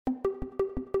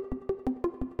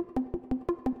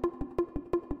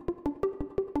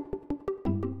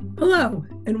Hello,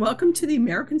 and welcome to the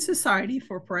American Society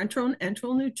for Parenteral and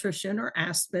Enteral Nutrition, or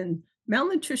ASPEN,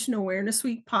 Malnutrition Awareness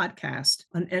Week podcast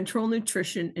on enteral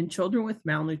nutrition in children with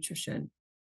malnutrition.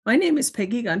 My name is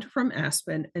Peggy Gunter from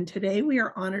ASPEN, and today we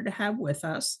are honored to have with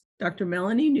us Dr.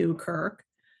 Melanie Newkirk.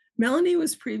 Melanie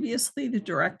was previously the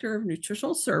Director of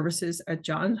Nutritional Services at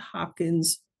Johns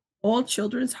Hopkins All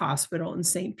Children's Hospital in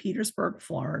St. Petersburg,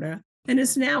 Florida, and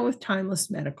is now with Timeless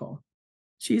Medical.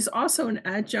 She is also an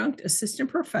adjunct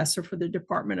assistant professor for the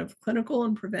Department of Clinical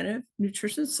and Preventive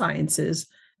Nutrition Sciences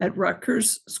at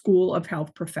Rutgers School of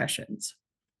Health Professions.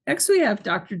 Next, we have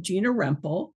Dr. Gina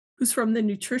Rempel, who's from the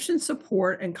Nutrition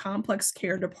Support and Complex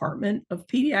Care Department of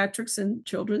Pediatrics and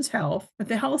Children's Health at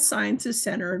the Health Sciences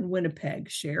Center in Winnipeg,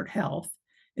 Shared Health,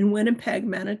 in Winnipeg,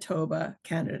 Manitoba,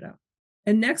 Canada.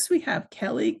 And next, we have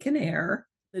Kelly Kinnair,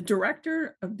 the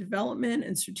Director of Development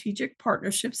and Strategic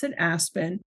Partnerships at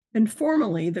ASPEN, and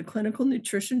formerly the Clinical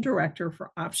Nutrition Director for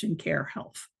Option Care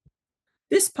Health.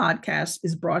 This podcast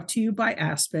is brought to you by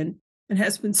ASPEN and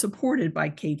has been supported by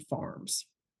Kate Farms.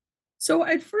 So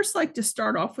I'd first like to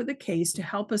start off with a case to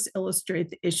help us illustrate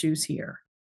the issues here.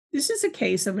 This is a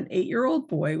case of an 8-year-old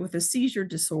boy with a seizure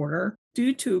disorder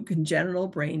due to a congenital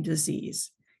brain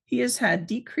disease. He has had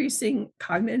decreasing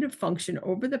cognitive function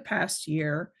over the past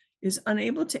year, is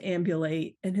unable to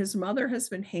ambulate, and his mother has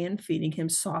been hand feeding him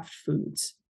soft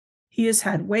foods. He has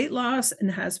had weight loss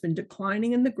and has been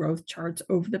declining in the growth charts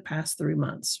over the past 3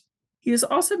 months. He has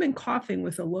also been coughing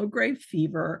with a low-grade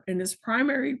fever, and his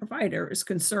primary provider is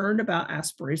concerned about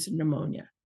aspiration pneumonia.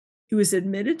 He was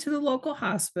admitted to the local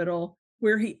hospital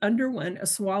where he underwent a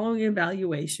swallowing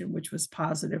evaluation, which was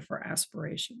positive for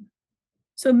aspiration.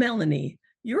 So, Melanie,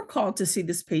 you're called to see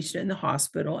this patient in the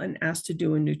hospital and asked to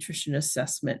do a nutrition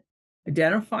assessment,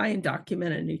 identify and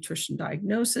document a nutrition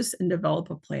diagnosis, and develop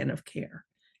a plan of care.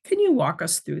 Can you walk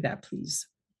us through that, please?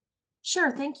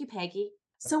 Sure. Thank you, Peggy.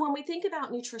 So, when we think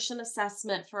about nutrition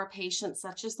assessment for a patient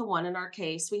such as the one in our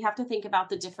case, we have to think about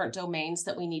the different domains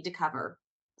that we need to cover.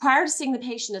 Prior to seeing the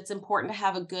patient, it's important to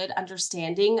have a good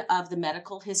understanding of the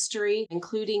medical history,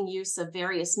 including use of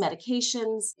various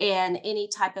medications and any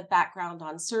type of background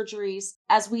on surgeries.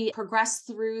 As we progress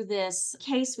through this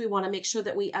case, we want to make sure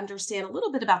that we understand a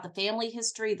little bit about the family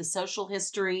history, the social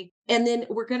history, and then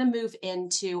we're going to move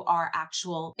into our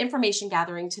actual information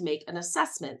gathering to make an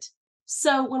assessment.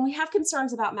 So, when we have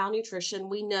concerns about malnutrition,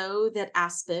 we know that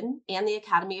ASPEN and the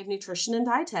Academy of Nutrition and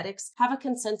Dietetics have a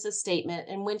consensus statement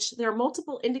in which there are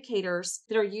multiple indicators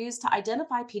that are used to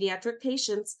identify pediatric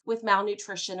patients with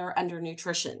malnutrition or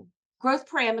undernutrition. Growth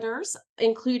parameters,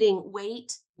 including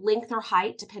weight, length, or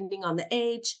height, depending on the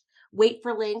age, weight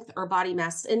for length, or body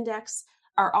mass index,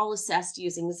 are all assessed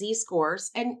using Z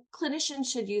scores, and clinicians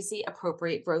should use the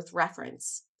appropriate growth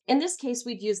reference. In this case,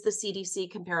 we'd use the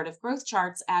CDC comparative growth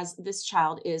charts as this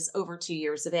child is over 2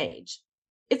 years of age.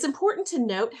 It's important to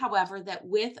note, however, that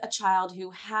with a child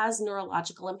who has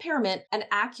neurological impairment, an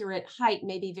accurate height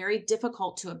may be very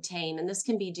difficult to obtain. And this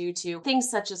can be due to things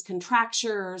such as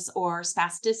contractures or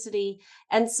spasticity.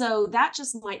 And so that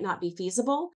just might not be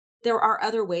feasible. There are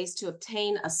other ways to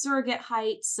obtain a surrogate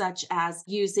height, such as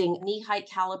using knee height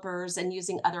calipers and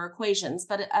using other equations,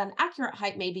 but an accurate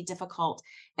height may be difficult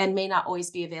and may not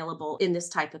always be available in this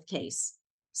type of case.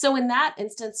 So in that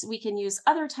instance, we can use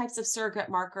other types of surrogate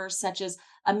markers, such as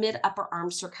a mid-upper arm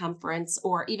circumference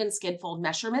or even skin fold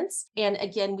measurements. And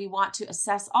again, we want to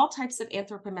assess all types of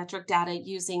anthropometric data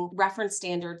using reference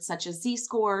standards such as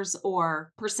Z-scores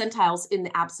or percentiles in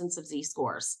the absence of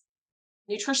Z-scores.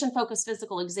 Nutrition-focused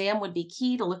physical exam would be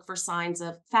key to look for signs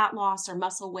of fat loss or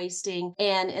muscle wasting.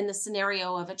 And in the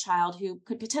scenario of a child who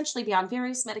could potentially be on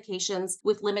various medications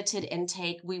with limited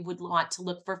intake, we would want to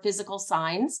look for physical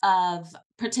signs of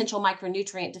potential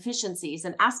micronutrient deficiencies.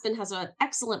 And Aspen has an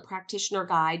excellent practitioner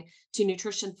guide to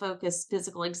nutrition-focused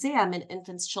physical exam in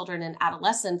infants, children, and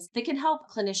adolescents that can help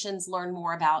clinicians learn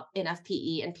more about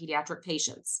NFPE in pediatric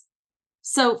patients.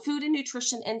 So food and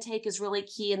nutrition intake is really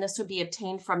key, and this would be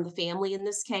obtained from the family in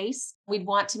this case. We'd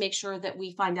want to make sure that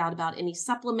we find out about any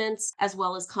supplements as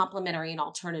well as complementary and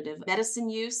alternative medicine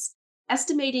use.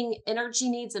 Estimating energy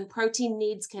needs and protein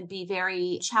needs can be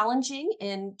very challenging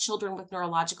in children with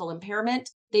neurological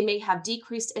impairment. They may have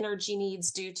decreased energy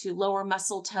needs due to lower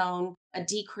muscle tone, a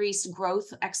decreased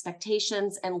growth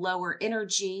expectations, and lower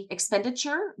energy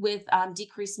expenditure with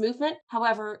decreased movement.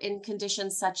 However, in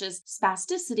conditions such as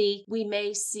spasticity, we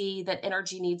may see that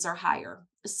energy needs are higher.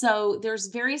 So there's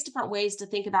various different ways to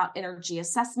think about energy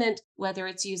assessment, whether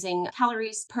it's using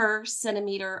calories per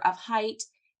centimeter of height,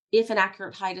 if an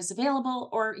accurate height is available,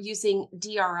 or using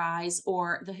DRIs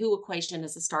or the WHO equation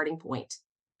as a starting point.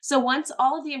 So once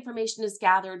all of the information is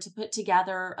gathered to put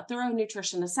together a thorough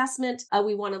nutrition assessment,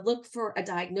 we want to look for a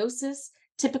diagnosis.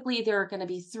 Typically, there are going to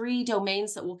be three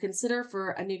domains that we'll consider for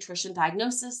a nutrition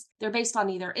diagnosis. They're based on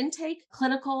either intake,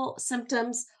 clinical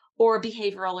symptoms, or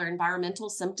behavioral or environmental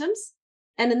symptoms.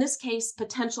 And in this case,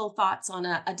 potential thoughts on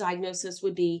a diagnosis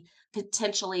would be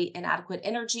potentially inadequate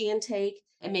energy intake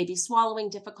and maybe swallowing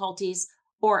difficulties,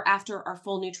 or after our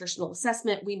full nutritional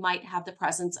assessment, we might have the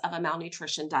presence of a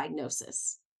malnutrition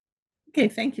diagnosis. Okay,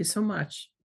 thank you so much.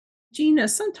 Gina,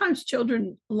 sometimes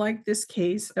children like this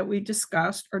case that we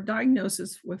discussed are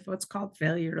diagnosed with what's called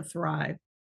failure to thrive.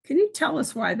 Can you tell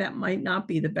us why that might not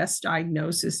be the best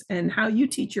diagnosis and how you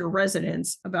teach your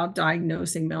residents about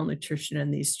diagnosing malnutrition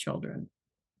in these children?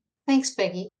 Thanks,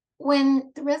 Peggy.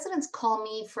 When the residents call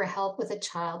me for help with a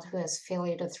child who has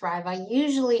failure to thrive, I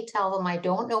usually tell them I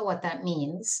don't know what that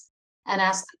means and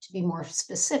ask them to be more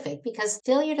specific because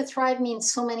failure to thrive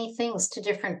means so many things to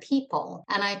different people.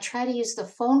 And I try to use the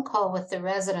phone call with the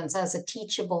residents as a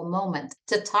teachable moment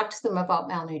to talk to them about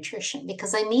malnutrition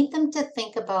because I need them to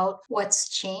think about what's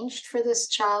changed for this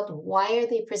child. Why are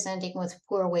they presenting with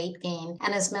poor weight gain?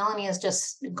 And as Melanie has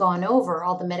just gone over,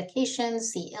 all the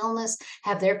medications, the illness,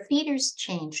 have their feeders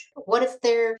changed? What if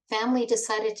their family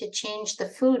decided to change the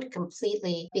food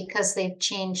completely because they've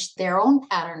changed their own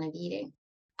pattern of eating?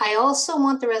 I also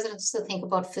want the residents to think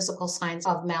about physical signs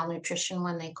of malnutrition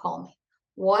when they call me.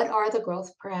 What are the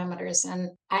growth parameters?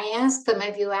 And I ask them,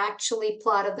 have you actually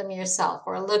plotted them yourself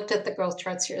or looked at the growth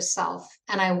charts yourself?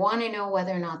 And I want to know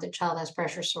whether or not the child has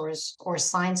pressure sores or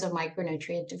signs of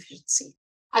micronutrient deficiency.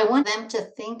 I want them to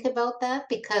think about that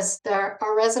because our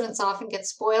residents often get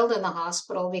spoiled in the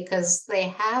hospital because they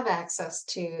have access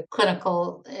to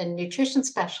clinical and nutrition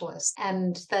specialists.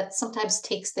 And that sometimes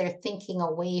takes their thinking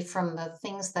away from the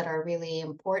things that are really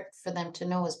important for them to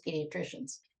know as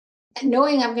pediatricians. And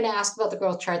knowing I'm going to ask about the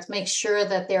growth charts makes sure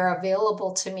that they're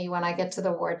available to me when I get to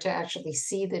the ward to actually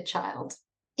see the child.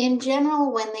 In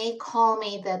general, when they call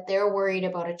me that they're worried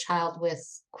about a child with,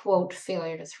 quote,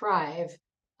 failure to thrive,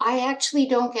 I actually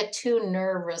don't get too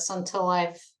nervous until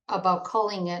I've about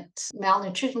calling it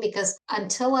malnutrition because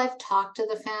until I've talked to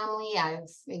the family, I've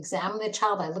examined the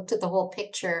child, I looked at the whole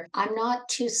picture, I'm not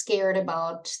too scared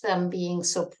about them being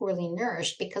so poorly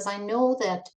nourished because I know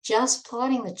that just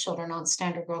plotting the children on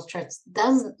standard growth charts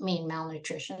doesn't mean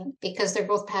malnutrition because their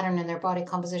growth pattern and their body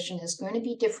composition is going to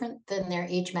be different than their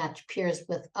age matched peers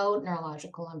without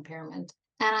neurological impairment.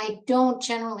 And I don't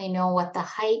generally know what the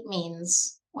height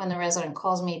means when the resident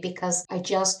calls me because I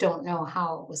just don't know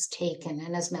how it was taken.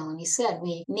 And as Melanie said,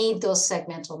 we need those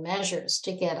segmental measures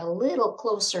to get a little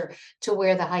closer to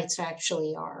where the heights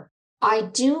actually are. I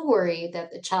do worry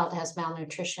that the child has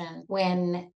malnutrition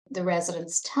when the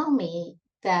residents tell me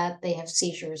that they have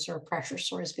seizures or pressure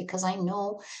sores because I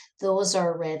know those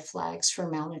are red flags for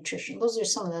malnutrition. Those are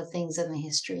some of the things in the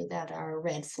history that are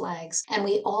red flags. And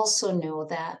we also know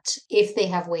that if they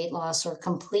have weight loss or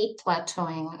complete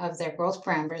plateauing of their growth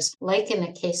parameters, like in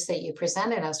the case that you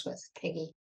presented us with,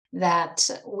 Peggy, that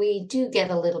we do get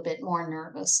a little bit more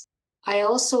nervous. I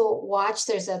also watch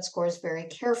their Z scores very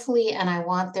carefully, and I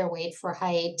want their weight for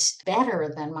height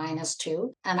better than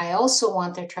 -2. And I also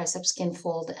want their tricep skin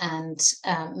fold and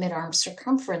mid-arm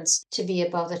circumference to be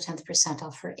above the 10th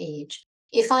percentile for age.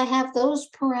 If I have those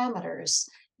parameters,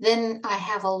 then I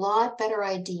have a lot better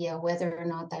idea whether or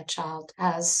not that child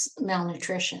has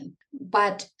malnutrition.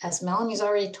 But as Melanie's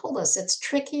already told us, it's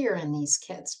trickier in these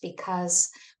kids because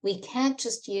we can't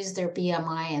just use their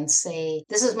BMI and say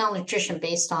this is malnutrition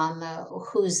based on the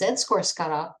WHO Z score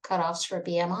cutoffs for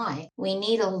BMI. We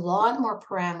need a lot more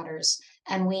parameters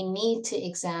and we need to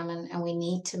examine and we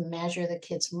need to measure the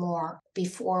kids more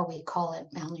before we call it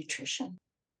malnutrition.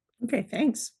 Okay,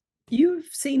 thanks. You've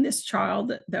seen this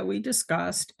child that we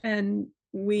discussed, and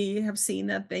we have seen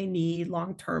that they need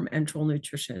long-term enteral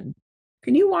nutrition.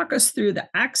 Can you walk us through the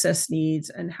access needs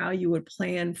and how you would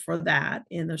plan for that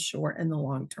in the short and the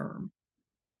long term?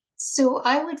 So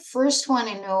I would first want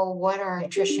to know what our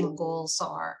nutrition goals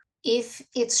are. If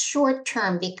it's short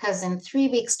term, because in 3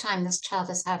 weeks' time, this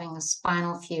child is having a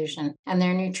spinal fusion and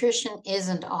their nutrition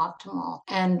isn't optimal.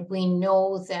 And we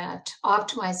know that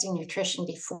optimizing nutrition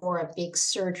before a big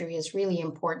surgery is really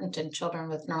important in children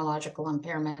with neurological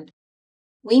impairment.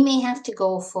 We may have to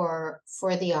go for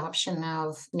the option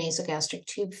of nasogastric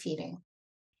tube feeding.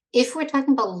 If we're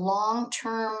talking about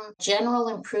long-term general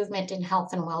improvement in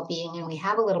health and well-being and we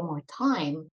have a little more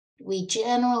time, we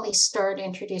generally start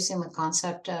introducing the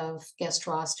concept of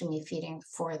gastrostomy feeding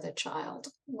for the child.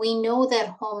 We know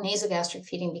that home nasogastric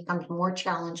feeding becomes more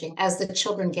challenging as the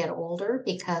children get older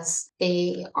because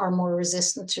they are more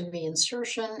resistant to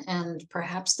reinsertion and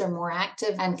perhaps they're more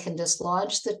active and can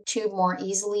dislodge the tube more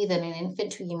easily than an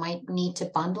infant who you might need to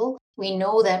bundle. We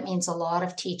know that means a lot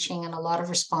of teaching and a lot of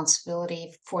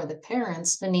responsibility for the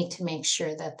parents who need to make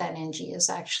sure that that NG is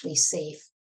actually safe.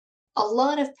 A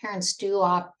lot of parents do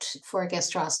opt for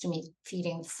gastrostomy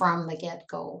feeding from the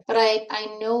get-go, but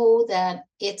I know that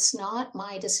it's not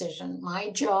my decision. My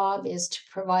job is to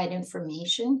provide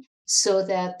information so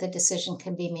that the decision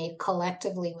can be made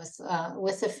collectively with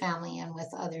the family and with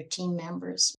other team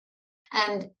members.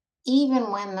 And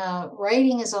even when the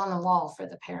writing is on the wall for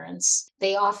the parents,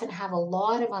 they often have a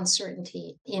lot of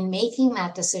uncertainty in making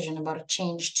that decision about a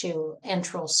change to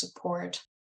enteral support.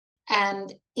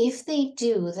 And if they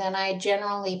do, then I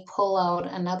generally pull out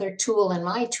another tool in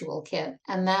my toolkit,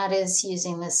 and that is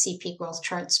using the CP growth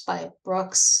charts by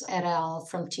Brooks et al.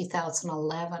 From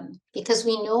 2011. Because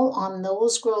we know on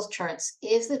those growth charts,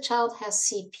 if the child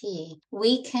has CP,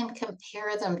 we can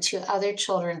compare them to other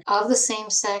children of the same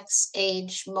sex,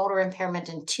 age, motor impairment,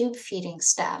 and tube feeding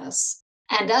status.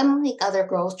 And unlike other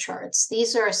growth charts,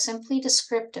 these are simply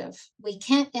descriptive. We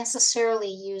can't necessarily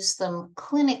use them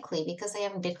clinically because they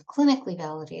haven't been clinically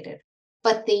validated,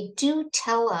 but they do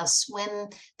tell us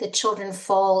when the children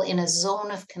fall in a zone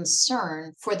of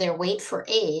concern for their weight for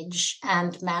age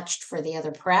and matched for the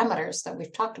other parameters that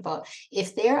we've talked about.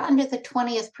 If they're under the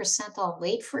 20th percentile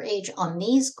weight for age on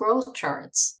these growth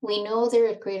charts, we know they're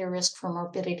at greater risk for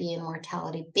morbidity and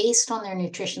mortality based on their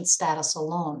nutrition status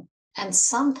alone. And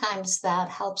sometimes that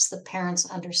helps the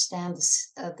parents understand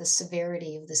the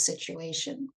severity of the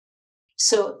situation.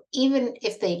 So even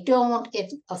if they don't,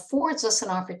 it affords us an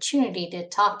opportunity to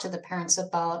talk to the parents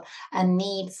about a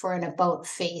need for an about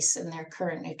face in their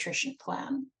current nutrition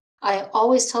plan. I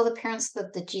always tell the parents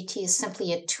that the GT is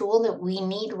simply a tool that we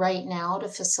need right now to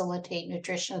facilitate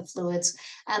nutrition, fluids,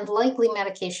 and likely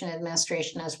medication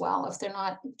administration as well if they're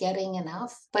not getting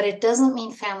enough. But it doesn't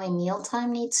mean family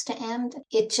mealtime needs to end.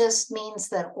 It just means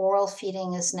that oral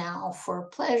feeding is now for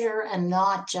pleasure and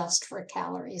not just for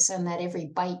calories, and that every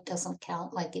bite doesn't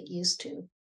count like it used to.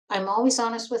 I'm always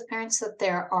honest with parents that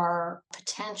there are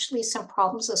potentially some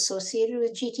problems associated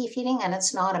with GT feeding, and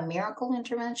it's not a miracle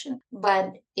intervention,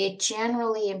 but it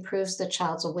generally improves the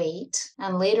child's weight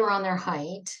and later on their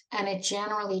height, and it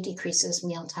generally decreases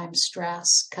mealtime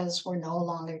stress because we're no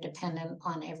longer dependent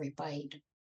on every bite.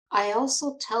 I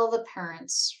also tell the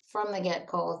parents from the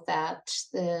get-go that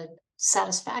the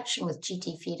satisfaction with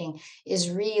GT feeding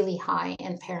is really high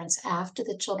in parents after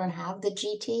the children have the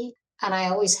GT. And I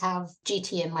always have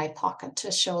GT in my pocket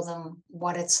to show them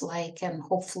what it's like and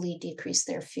hopefully decrease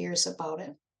their fears about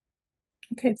it.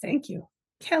 Okay, thank you.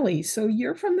 Kelly, so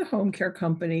you're from the home care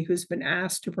company who's been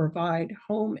asked to provide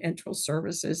home enteral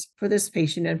services for this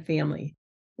patient and family.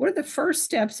 What are the first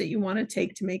steps that you want to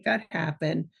take to make that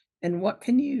happen? And what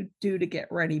can you do to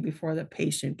get ready before the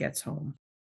patient gets home?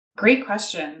 Great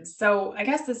question. So, I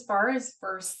guess as far as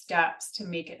first steps to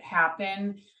make it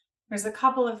happen, there's a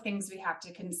couple of things we have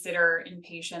to consider in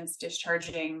patients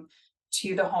discharging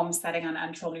to the home setting on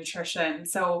enteral nutrition.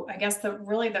 So, I guess the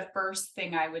first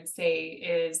thing I would say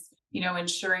is,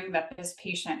 ensuring that this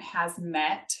patient has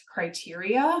met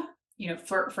criteria,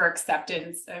 for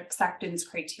acceptance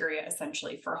criteria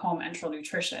essentially for home enteral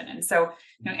nutrition. And so,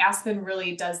 Aspen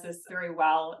really does this very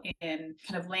well in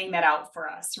kind of laying that out for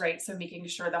us, right? So making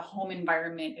sure the home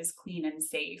environment is clean and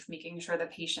safe, making sure the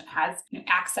patient has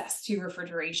access to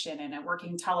refrigeration and a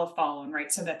working telephone,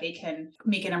 right? So that they can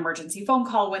make an emergency phone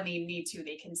call when they need to,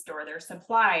 they can store their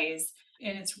supplies.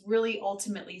 And it's really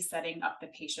ultimately setting up the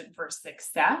patient for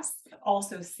success,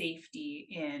 also safety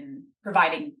in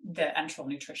providing the enteral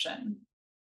nutrition.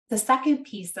 The second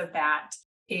piece of that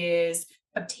is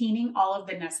obtaining all of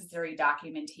the necessary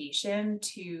documentation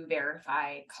to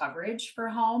verify coverage for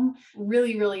home.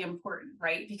 Really, really important,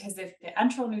 right? Because if the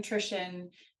enteral nutrition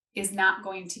is not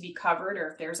going to be covered, or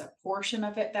if there's a portion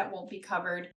of it that won't be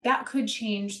covered, that could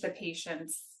change the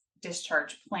patient's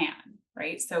discharge plan,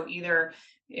 right? So either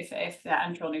if the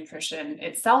enteral nutrition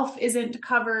itself isn't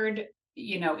covered,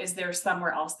 is there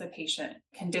somewhere else the patient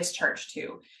can discharge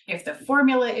to? If the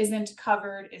formula isn't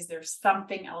covered, is there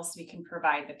something else we can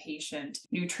provide the patient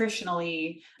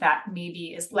nutritionally that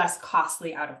maybe is less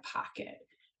costly out of pocket?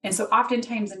 And so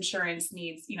oftentimes insurance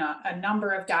needs, a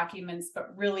number of documents,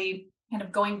 but really kind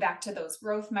of going back to those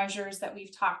growth measures that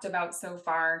we've talked about so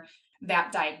far,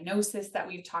 that diagnosis that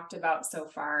we've talked about so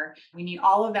far. We need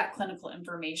all of that clinical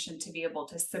information to be able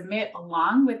to submit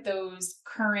along with those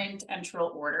current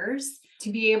enteral orders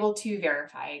to be able to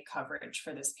verify coverage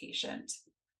for this patient.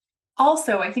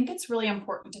 Also, I think it's really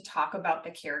important to talk about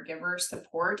the caregiver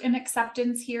support and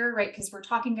acceptance here, right? Because we're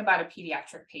talking about a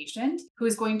pediatric patient who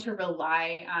is going to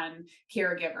rely on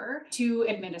caregiver to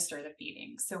administer the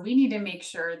feeding. So we need to make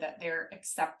sure that they're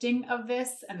accepting of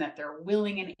this and that they're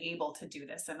willing and able to do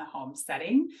this in the home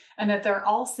setting, and that they're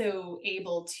also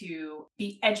able to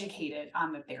be educated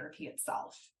on the therapy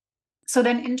itself. So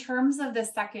then in terms of the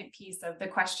second piece of the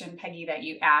question, Peggy, that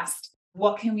you asked,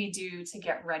 what can we do to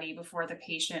get ready before the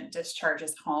patient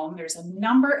discharges home? There's a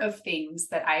number of things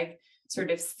that I've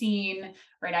sort of seen,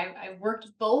 right? I worked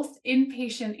both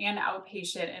inpatient and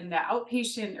outpatient, and the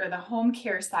outpatient or the home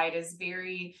care side is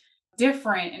very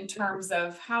different in terms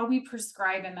of how we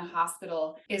prescribe in the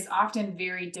hospital is often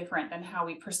very different than how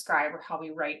we prescribe or how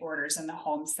we write orders in the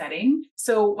home setting.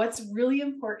 So what's really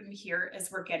important here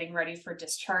as we're getting ready for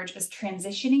discharge is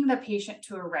transitioning the patient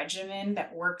to a regimen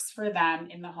that works for them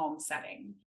in the home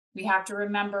setting. We have to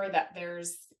remember that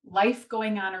there's life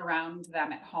going on around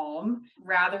them at home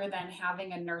rather than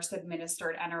having a nurse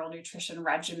administered enteral nutrition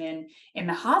regimen in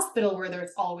the hospital where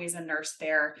there's always a nurse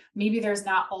there. Maybe there's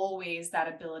not always that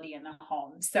ability in the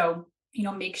home. So,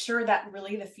 make sure that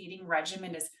really the feeding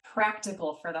regimen is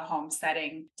practical for the home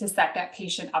setting to set that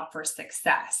patient up for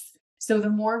success. So the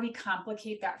more we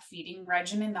complicate that feeding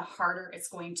regimen, the harder it's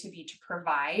going to be to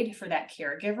provide for that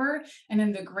caregiver, and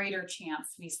then the greater chance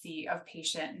we see of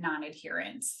patient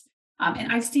non-adherence.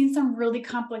 And I've seen some really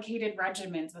complicated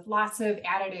regimens with lots of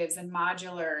additives and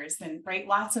modulars and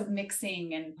lots of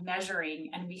mixing and measuring,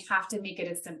 and we have to make it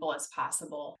as simple as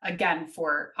possible, again,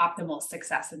 for optimal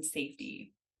success and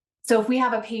safety. So if we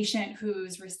have a patient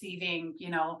who's receiving,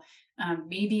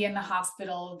 maybe in the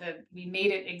hospital that we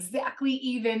made it exactly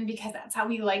even because that's how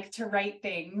we like to write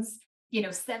things,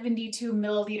 72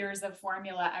 milliliters of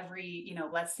formula every,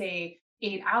 let's say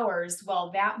 8 hours,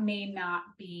 well, that may not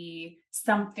be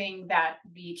something that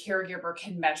the caregiver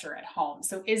can measure at home.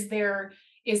 So is there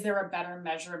a better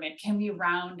measurement? Can we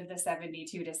round the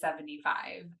 72 to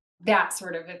 75? That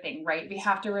sort of a thing, right? We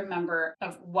have to remember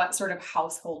of what sort of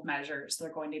household measures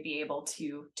they're going to be able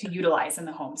to utilize in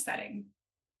the home setting.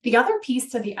 The other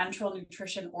piece to the enteral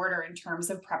nutrition order in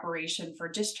terms of preparation for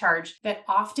discharge that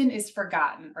often is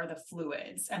forgotten are the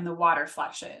fluids and the water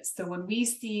flushes. So when we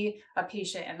see a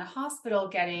patient in the hospital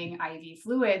getting IV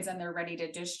fluids and they're ready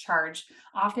to discharge,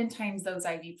 oftentimes those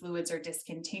IV fluids are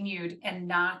discontinued and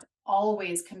not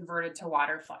always converted to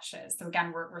water flushes. So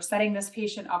again, we're setting this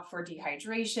patient up for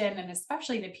dehydration, and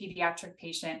especially the pediatric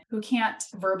patient who can't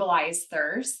verbalize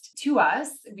thirst to us,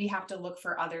 we have to look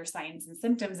for other signs and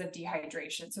symptoms of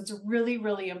dehydration. So it's really,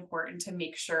 really important to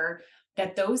make sure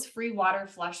that those free water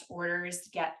flush orders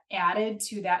get added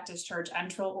to that discharge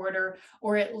enteral order,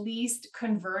 or at least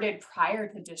converted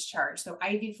prior to discharge. So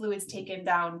IV fluids taken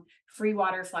down, free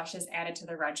water flushes added to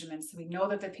the regimen, so we know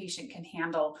that the patient can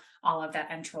handle all of that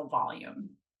enteral volume.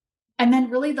 And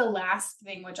then really the last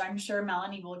thing, which I'm sure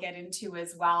Melanie will get into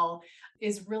as well,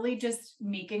 is really just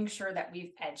making sure that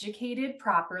we've educated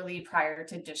properly prior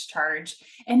to discharge,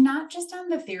 and not just on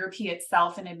the therapy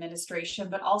itself and administration,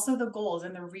 but also the goals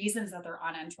and the reasons that they're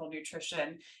on enteral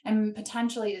nutrition. And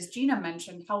potentially, as Gina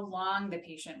mentioned, how long the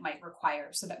patient might require,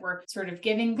 so that we're sort of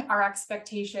giving our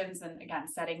expectations and again,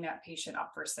 setting that patient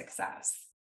up for success.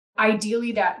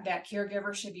 Ideally, that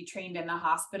caregiver should be trained in the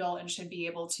hospital and should be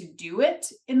able to do it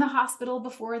in the hospital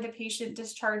before the patient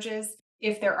discharges.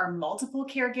 If there are multiple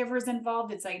caregivers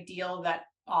involved, it's ideal that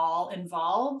all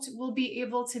involved will be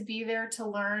able to be there to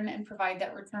learn and provide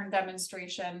that return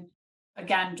demonstration.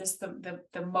 Again, just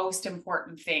the most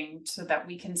important thing, so that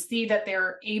we can see that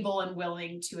they're able and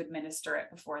willing to administer it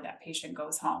before that patient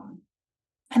goes home.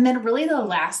 And then really the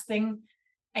last thing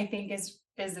I think is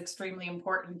extremely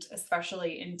important,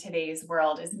 especially in today's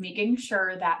world, is making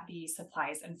sure that the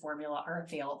supplies and formula are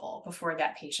available before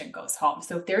that patient goes home.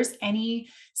 So if there's any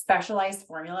specialized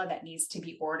formula that needs to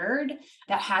be ordered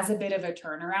that has a bit of a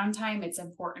turnaround time, it's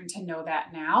important to know that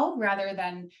now, rather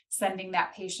than sending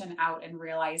that patient out and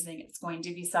realizing it's going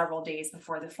to be several days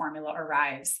before the formula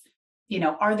arrives.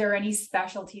 Are there any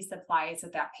specialty supplies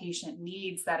that patient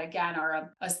needs that, again,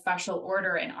 are a special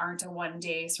order and aren't a 1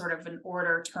 day sort of an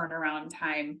order turnaround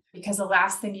time? Because the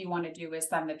last thing you want to do is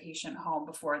send the patient home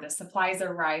before the supplies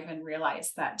arrive and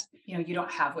realize that, you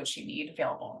don't have what you need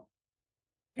available.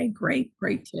 Okay,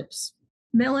 great tips.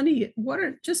 Melanie, what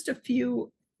are just a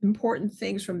few important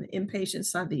things from the inpatient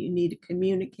side that you need to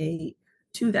communicate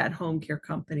to that home care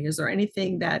company? Is there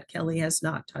anything that Kelly has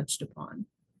not touched upon?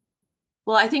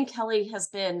 Well, I think Kelly has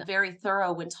been very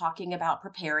thorough when talking about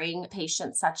preparing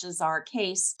patients such as our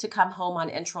case to come home on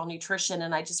enteral nutrition.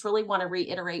 And I just really want to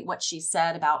reiterate what she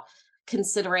said about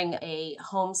considering a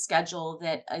home schedule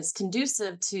that is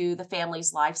conducive to the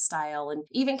family's lifestyle, and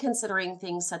even considering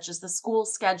things such as the school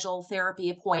schedule, therapy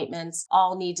appointments,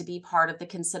 all need to be part of the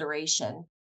consideration.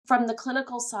 From the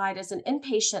clinical side, as an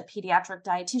inpatient pediatric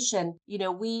dietitian,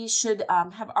 we should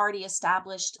have already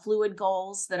established fluid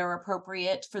goals that are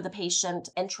appropriate for the patient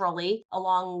enterally,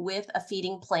 along with a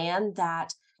feeding plan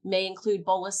that may include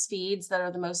bolus feeds that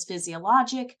are the most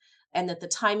physiologic, and that the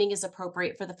timing is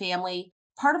appropriate for the family.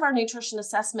 Part of our nutrition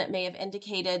assessment may have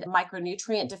indicated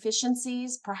micronutrient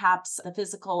deficiencies, perhaps the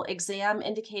physical exam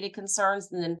indicated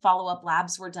concerns, and then follow up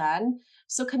labs were done.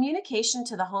 So communication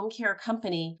to the home care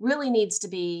company really needs to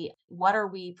be, what are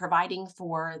we providing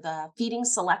for the feeding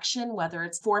selection, whether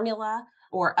it's formula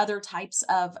or other types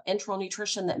of enteral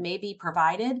nutrition that may be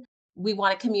provided. We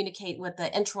want to communicate what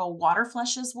the enteral water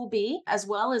flushes will be, as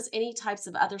well as any types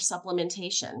of other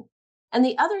supplementation. And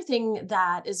the other thing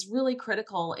that is really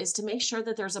critical is to make sure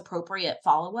that there's appropriate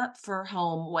follow up for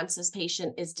home once this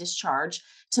patient is discharged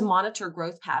to monitor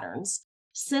growth patterns.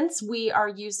 Since we are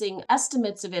using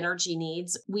estimates of energy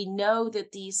needs, we know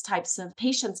that these types of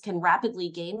patients can rapidly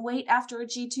gain weight after a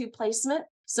G-tube placement.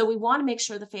 So we want to make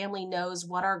sure the family knows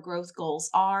what our growth goals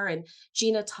are. And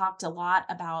Gina talked a lot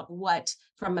about what,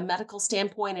 from a medical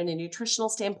standpoint and a nutritional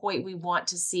standpoint, we want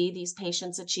to see these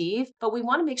patients achieve. But we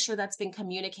want to make sure that's been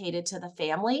communicated to the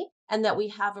family and that we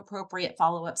have appropriate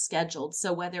follow-up scheduled.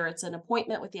 So whether it's an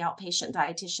appointment with the outpatient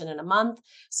dietitian in a month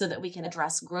so that we can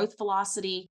address growth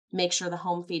velocity, make sure the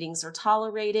home feedings are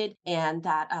tolerated and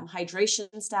that hydration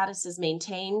status is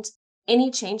maintained.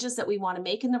 Any changes that we want to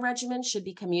make in the regimen should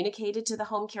be communicated to the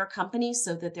home care company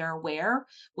so that they're aware,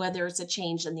 whether it's a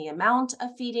change in the amount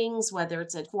of feedings, whether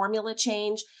it's a formula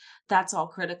change, that's all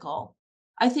critical.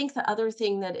 I think the other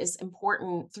thing that is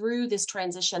important through this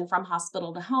transition from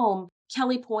hospital to home,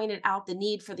 Kelly pointed out the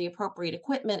need for the appropriate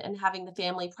equipment and having the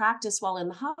family practice while in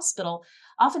the hospital.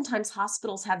 Oftentimes,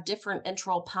 hospitals have different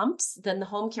enteral pumps than the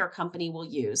home care company will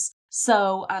use.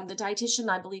 So the dietitian,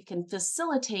 I believe, can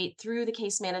facilitate through the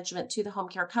case management to the home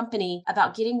care company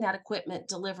about getting that equipment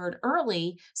delivered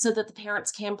early so that the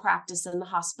parents can practice in the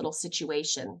hospital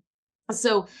situation.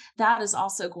 So that is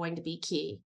also going to be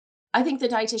key. I think the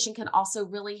dietitian can also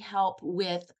really help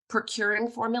with procuring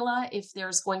formula if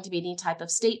there's going to be any type of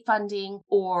state funding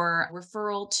or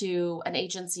referral to an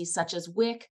agency such as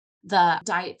WIC, the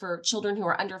diet for children who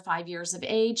are under 5 years of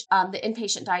age. The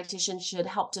inpatient dietitian should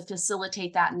help to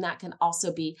facilitate that, and that can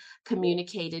also be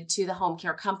communicated to the home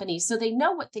care company so they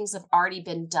know what things have already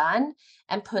been done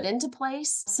and put into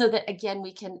place so that, again,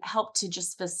 we can help to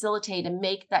just facilitate and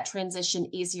make that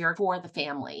transition easier for the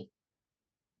family.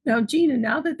 Now, Gina,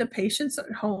 now that the patient's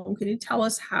at home, can you tell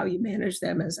us how you manage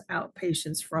them as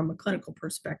outpatients from a clinical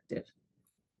perspective?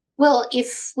 Well,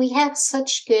 if we have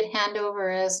such good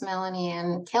handover as Melanie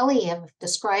and Kelly have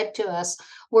described to us,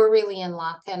 we're really in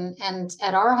luck. And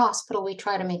at our hospital, we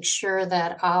try to make sure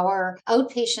that our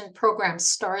outpatient program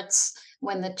starts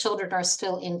when the children are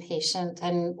still inpatient.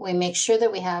 And we make sure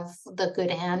that we have the good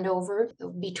handover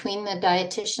between the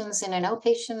dietitians in an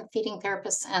outpatient feeding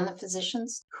therapist and the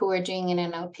physicians who are doing in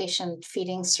an outpatient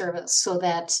feeding service so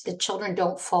that the children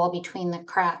don't fall between the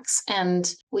cracks.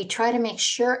 And we try to make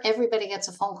sure everybody gets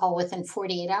a phone call within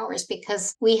 48 hours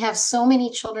because we have so many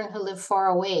children who live far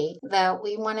away that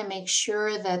we want to make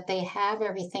sure that they have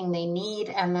everything they need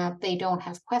and that they don't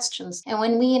have questions. And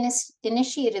when we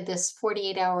initiated this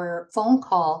 48-hour phone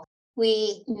call,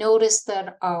 we noticed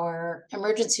that our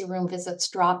emergency room visits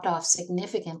dropped off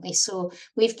significantly. So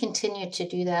we've continued to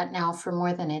do that now for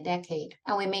more than a decade.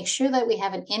 And we make sure that we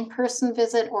have an in-person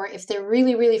visit, or if they're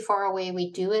really, really far away,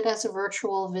 we do it as a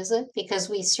virtual visit because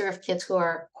we serve kids who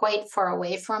are quite far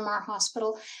away from our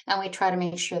hospital. And we try to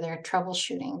make sure they're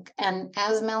troubleshooting. And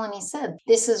as Melanie said,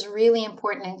 this is really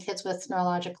important in kids with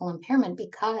neurological impairment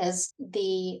because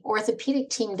the orthopedic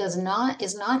team is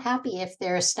not happy if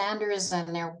their standers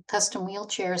and their custom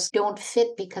wheelchairs don't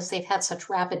fit because they've had such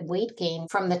rapid weight gain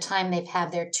from the time they've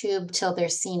had their tube till they're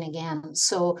seen again.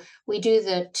 So we do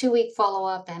the 2-week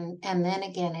follow-up and then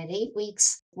again at 8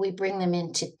 weeks, we bring them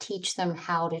in to teach them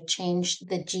how to change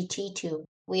the GT tube.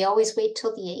 We always wait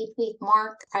till the 8-week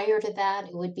mark. Prior to that,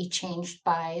 it would be changed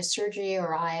by surgery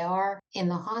or IR in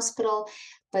the hospital.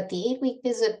 But the 8-week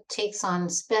visit takes on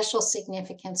special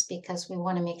significance because we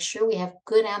want to make sure we have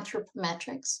good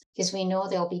anthropometrics because we know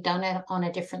they'll be done on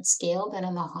a different scale than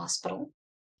in the hospital.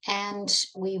 And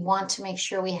we want to make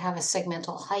sure we have a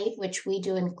segmental height, which we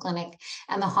do in clinic,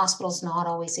 and the hospital's not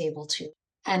always able to.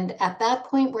 And at that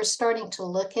point, we're starting to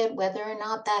look at whether or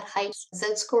not that height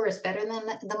Z score is better than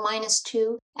the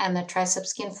 -2, and the tricep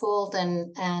skin fold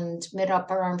and mid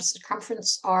upper arm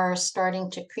circumference are starting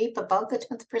to creep above the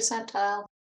 10th percentile.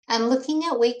 And looking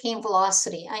at weight gain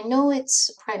velocity, I know it's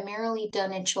primarily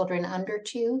done in children under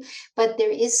 2, but there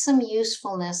is some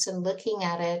usefulness in looking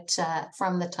at it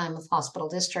from the time of hospital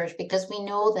discharge, because we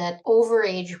know that over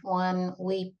age 1,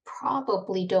 we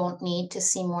probably don't need to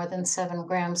see more than 7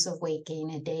 grams of weight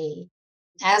gain a day.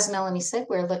 As Melanie said,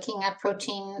 we're looking at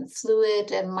protein,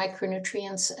 fluid, and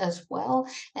micronutrients as well,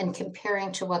 and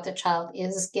comparing to what the child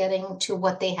is getting to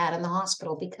what they had in the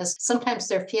hospital, because sometimes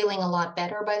they're feeling a lot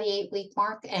better by the 8-week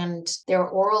mark, and their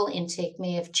oral intake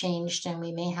may have changed, and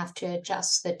we may have to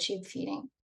adjust the tube feeding.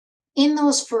 In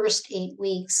those first 8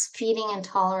 weeks, feeding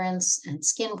intolerance and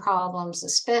skin problems,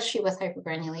 especially with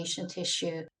hypergranulation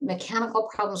tissue, mechanical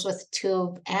problems with the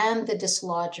tube, and the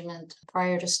dislodgement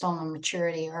prior to stoma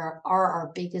maturity are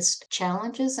our biggest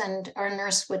challenges, and our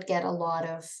nurse would get a lot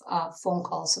of phone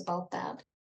calls about that.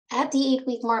 At the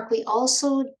 8-week mark, we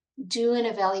also do an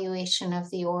evaluation of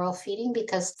the oral feeding,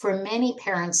 because for many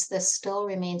parents, this still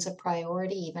remains a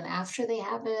priority even after they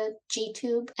have a G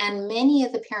tube. And many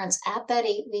of the parents at that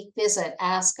 8-week visit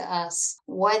ask us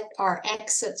what our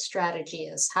exit strategy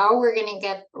is, how we're going to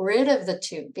get rid of the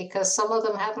tube, because some of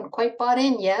them haven't quite bought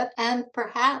in yet. And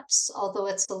perhaps, although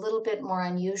it's a little bit more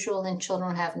unusual in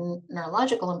children who have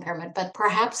neurological impairment, but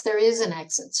perhaps there is an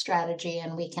exit strategy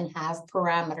and we can have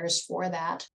parameters for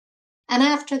that. And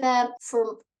after that,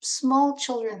 for small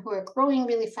children who are growing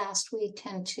really fast, we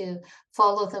tend to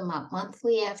follow them up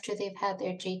monthly after they've had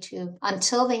their G-tube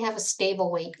until they have a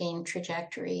stable weight gain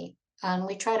trajectory. And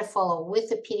we try to follow with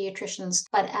the pediatricians.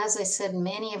 But as I said,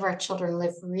 many of our children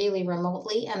live really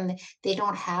remotely, and they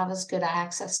don't have as good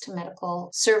access to medical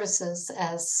services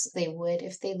as they would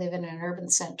if they live in an urban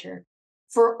center.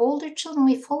 For older children,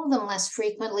 we follow them less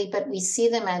frequently, but we see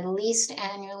them at least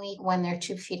annually when their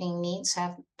tube feeding needs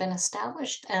have been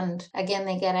established. And again,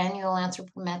 they get annual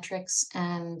anthropometrics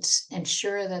and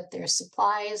ensure that their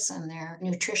supplies and their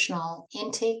nutritional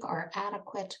intake are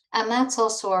adequate. And that's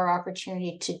also our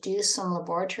opportunity to do some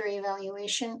laboratory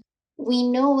evaluation. We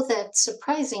know that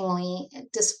surprisingly,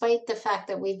 despite the fact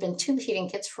that we've been tube feeding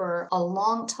kids for a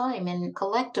long time and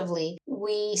collectively,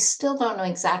 we still don't know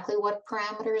exactly what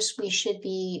parameters we should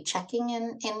be checking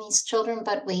in these children,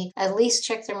 but we at least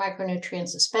check their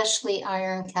micronutrients, especially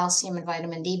iron, calcium, and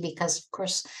vitamin D, because of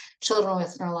course, children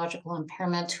with neurological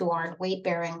impairment who aren't weight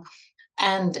bearing,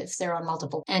 and if they're on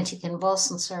multiple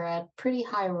anticonvulsants, are at pretty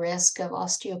high risk of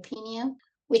osteopenia.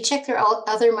 We check their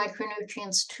other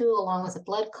micronutrients too, along with a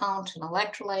blood count and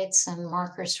electrolytes and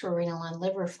markers for renal and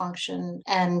liver function,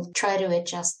 and try to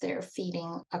adjust their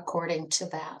feeding according to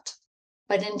that.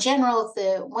 But in general,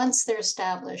 once they're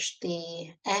established,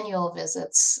 the annual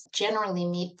visits generally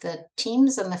meet the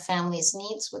teams and the family's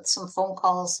needs with some phone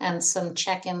calls and some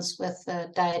check-ins with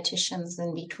the dietitians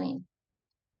in between.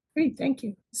 Great, thank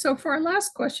you. So for our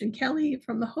last question, Kelly,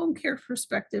 from the home care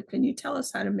perspective, can you tell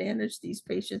us how to manage these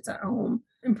patients at home?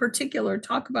 In particular,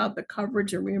 talk about the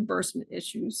coverage and reimbursement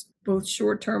issues, both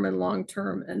short-term and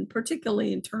long-term, and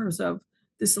particularly in terms of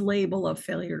this label of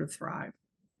failure to thrive.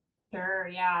 Sure,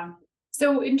 yeah.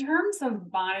 So in terms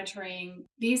of monitoring,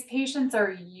 these patients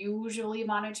are usually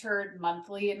monitored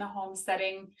monthly in the home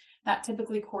setting. That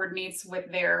typically coordinates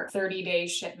with their 30-day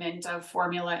shipment of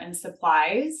formula and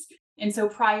supplies. And so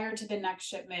prior to the next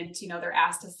shipment, they're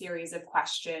asked a series of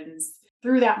questions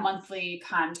through that monthly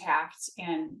contact.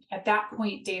 And at that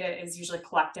point, data is usually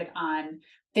collected on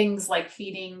things like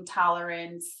feeding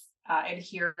tolerance,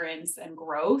 adherence, and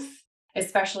growth,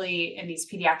 especially in these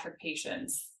pediatric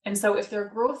patients. And so if their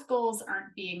growth goals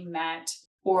aren't being met,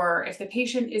 or if the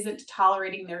patient isn't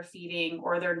tolerating their feeding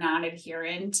or they're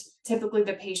non-adherent, typically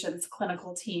the patient's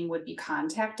clinical team would be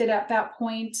contacted at that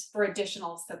point for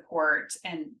additional support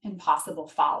and possible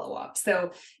follow-up.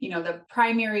 So, the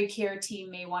primary care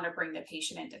team may want to bring the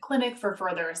patient into clinic for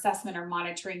further assessment or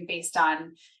monitoring based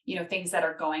on, things that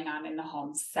are going on in the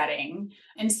home setting.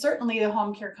 And certainly the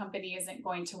home care company isn't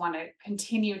going to want to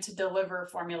continue to deliver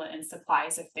formula and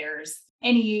supplies if there's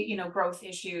any, growth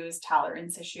issues,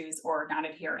 tolerance issues, or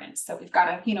non-adherence. So we've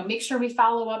got to, make sure we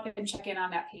follow up and check in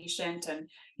on that patient and,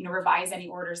 revise any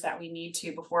orders that we need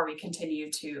to before we continue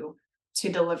to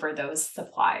deliver those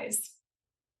supplies.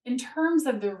 In terms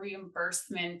of the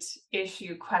reimbursement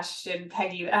issue question,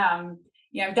 Peggy,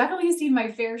 I've definitely seen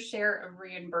my fair share of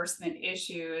reimbursement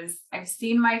issues. I've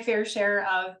seen my fair share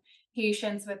of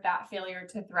patients with that failure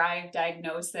to thrive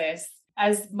diagnosis.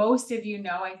 As most of you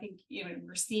know, I think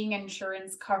we're seeing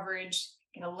insurance coverage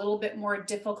get a little bit more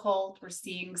difficult. We're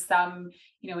seeing some,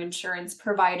 insurance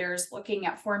providers looking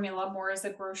at formula more as a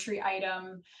grocery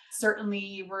item.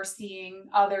 Certainly, we're seeing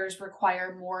others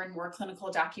require more and more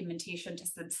clinical documentation to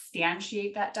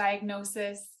substantiate that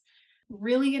diagnosis.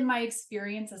 Really, in my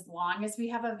experience, as long as we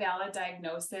have a valid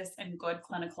diagnosis and good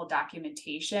clinical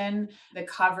documentation, the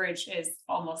coverage is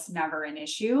almost never an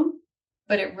issue.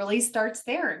 But it really starts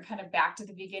there, and kind of back to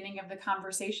the beginning of the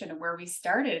conversation and where we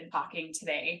started talking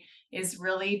today is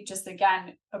really just,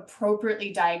 again,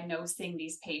 appropriately diagnosing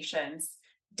these patients,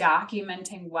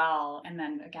 documenting well, and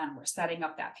then again, we're setting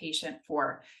up that patient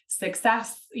for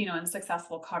success, and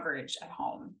successful coverage at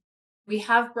home. We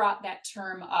have brought that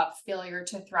term up, failure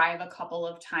to thrive, a couple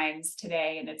of times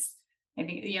today, and I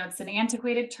think, it's an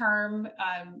antiquated term,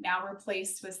 now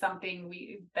replaced with something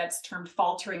that's termed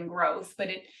faltering growth, but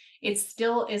it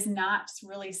still is not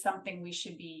really something we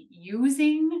should be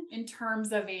using in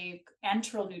terms of a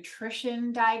enteral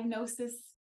nutrition diagnosis.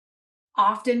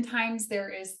 Oftentimes there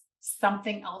is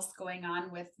something else going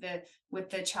on with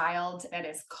the child that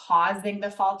is causing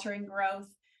the faltering growth.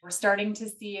 We're starting to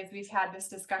see, as we've had this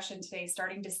discussion today,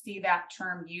 starting to see that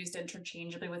term used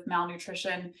interchangeably with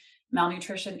malnutrition.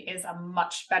 Malnutrition is a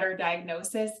much better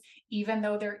diagnosis, even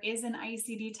though there is an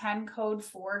ICD-10 code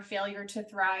for failure to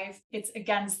thrive. It's,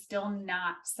 again, still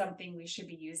not something we should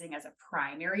be using as a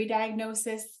primary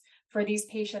diagnosis for these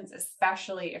patients,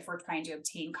 especially if we're trying to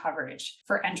obtain coverage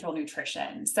for enteral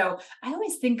nutrition. So I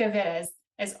always think of it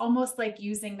as almost like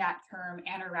using that term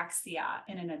anorexia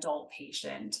in an adult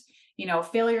patient.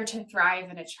 Failure to thrive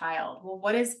in a child. Well,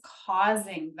 what is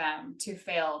causing them to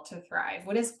fail to thrive?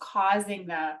 What is causing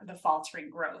the faltering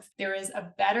growth? There is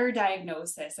a better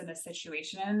diagnosis in this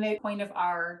situation. And the point of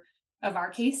our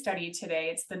case study today,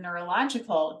 it's the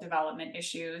neurological development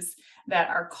issues that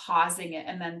are causing it.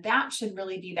 And then that should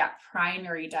really be that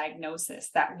primary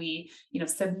diagnosis that we,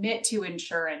 submit to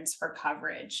insurance for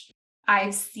coverage.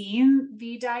 I've seen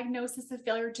the diagnosis of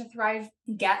failure to thrive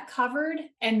get covered.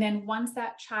 And then once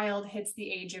that child hits the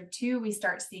age of 2, we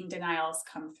start seeing denials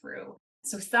come through.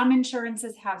 So some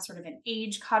insurances have sort of an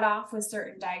age cutoff with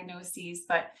certain diagnoses,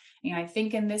 but I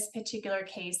think in this particular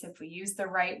case, if we use the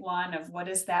right one of what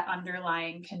is that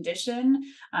underlying condition,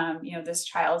 this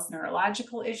child's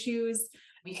neurological issues,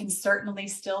 we can certainly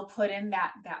still put in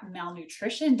that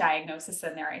malnutrition diagnosis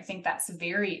in there. I think that's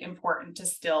very important to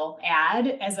still add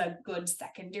as a good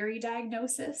secondary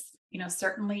diagnosis.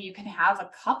 Certainly you can have a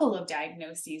couple of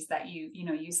diagnoses that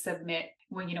you submit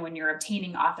when you're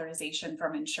obtaining authorization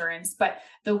from insurance, but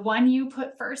the one you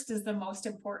put first is the most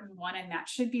important one, and that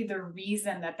should be the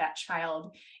reason that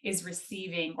child is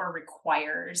receiving or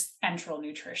requires enteral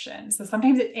nutrition. So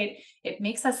sometimes it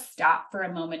makes us stop for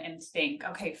a moment and think,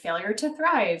 okay, failure to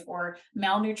thrive or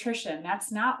malnutrition,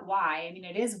 that's not why. I mean,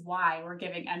 it is why we're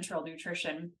giving enteral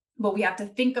nutrition, but we have to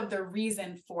think of the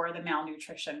reason for the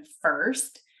malnutrition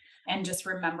first. And just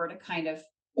remember to kind of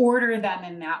order them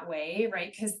in that way,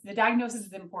 right? Because the diagnosis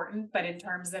is important, but in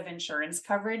terms of insurance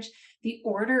coverage, the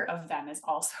order of them is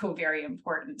also very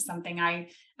important. Something I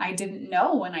didn't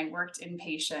know when I worked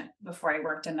inpatient before I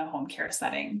worked in the home care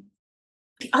setting.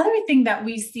 The other thing that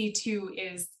we see too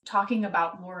is talking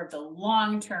about more of the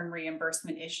long-term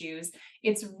reimbursement issues.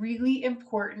 It's really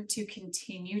important to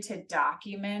continue to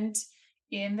document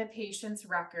in the patient's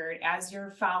record, as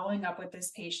you're following up with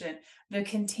this patient, the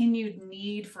continued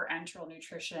need for enteral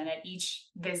nutrition at each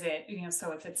visit,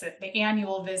 so if it's the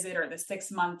annual visit or the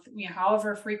 6-month,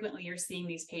 however frequently you're seeing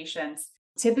these patients,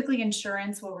 typically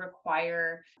insurance will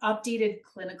require updated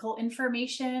clinical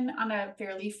information on a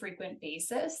fairly frequent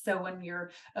basis. So when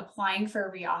you're applying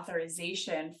for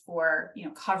reauthorization for,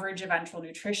 coverage of enteral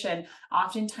nutrition,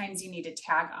 oftentimes you need to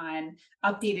tag on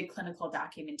updated clinical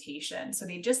documentation. So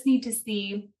they just need to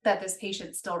see that this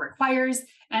patient still requires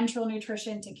enteral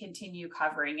nutrition to continue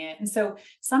covering it. And so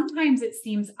sometimes it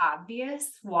seems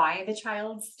obvious why the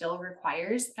child still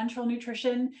requires enteral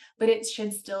nutrition, but it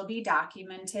should still be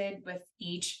documented with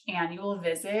each annual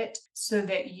visit so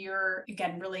that you're,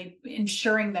 again, really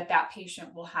ensuring that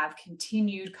patient will have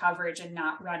continued coverage and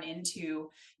not run into,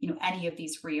 any of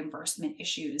these reimbursement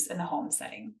issues in the home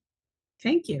setting.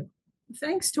 Thank you.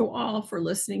 Thanks to all for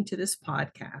listening to this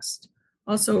podcast.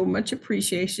 Also, much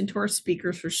appreciation to our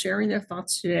speakers for sharing their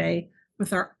thoughts today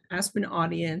with our Aspen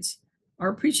audience. Our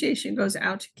appreciation goes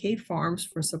out to Kate Farms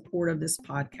for support of this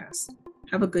podcast.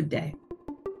 Have a good day.